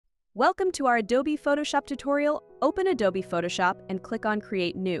Welcome to our Adobe Photoshop tutorial. Open Adobe Photoshop and click on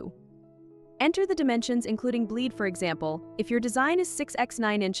Create New. Enter the dimensions including bleed, for example. If your design is 6x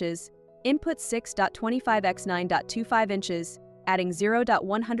 9 inches, input 6.25x 9.25 inches, adding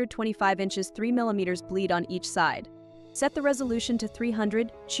 0.125 inches 3 mm bleed on each side. Set the resolution to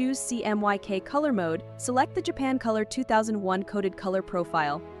 300, choose CMYK color mode, select the Japan Color 2001 coded color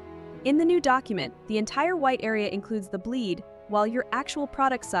profile. In the new document, the entire white area includes the bleed, while your actual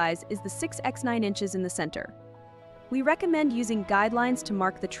product size is the 6x 9 inches in the center. We recommend using guidelines to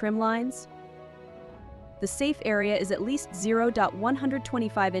mark the trim lines. The safe area is at least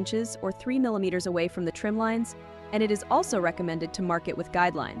 0.125 inches or 3 mm away from the trim lines, and it is also recommended to mark it with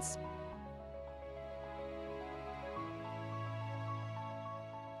guidelines.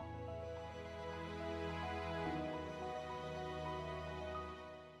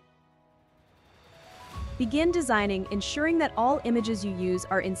 Begin designing, ensuring that all images you use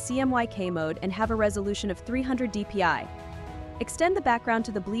are in CMYK mode and have a resolution of 300 dpi. Extend the background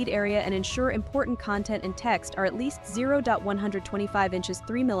to the bleed area and ensure important content and text are at least 0.125 inches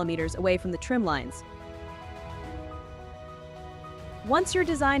 3 mm away from the trim lines. Once your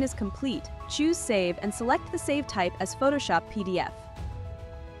design is complete, choose Save and select the save type as Photoshop PDF.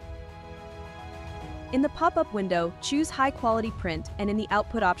 In the pop-up window, choose High Quality Print and in the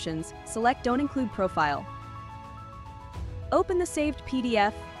Output options, select Don't Include Profile. Open the saved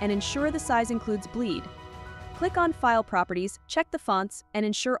PDF and ensure the size includes bleed. Click on File Properties, check the fonts, and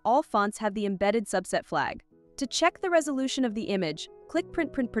ensure all fonts have the embedded subset flag. To check the resolution of the image, click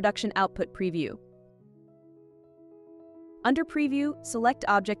Print Production Output Preview. Under Preview, select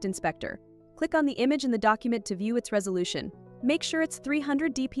Object Inspector. Click on the image in the document to view its resolution. Make sure it's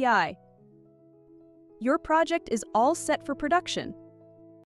 300 dpi. Your project is all set for production.